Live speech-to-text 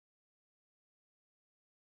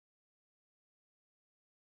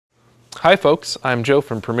Hi folks, I'm Joe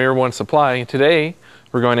from Premier One Supply. Today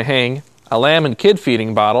we're going to hang a lamb and kid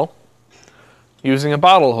feeding bottle using a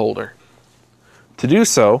bottle holder. To do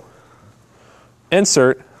so,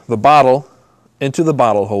 insert the bottle into the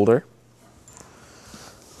bottle holder.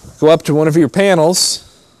 Go up to one of your panels.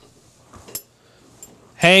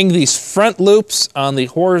 Hang these front loops on the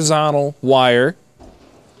horizontal wire.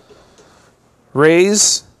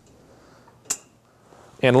 Raise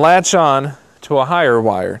and latch on to a higher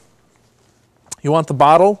wire. You want the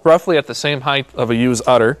bottle roughly at the same height of a used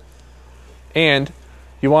udder, and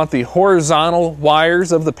you want the horizontal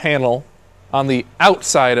wires of the panel on the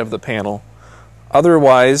outside of the panel.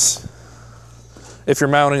 Otherwise, if you're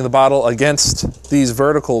mounting the bottle against these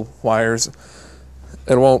vertical wires,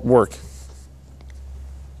 it won't work.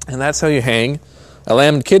 And that's how you hang a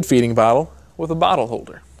lamb and kid feeding bottle with a bottle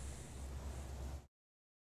holder.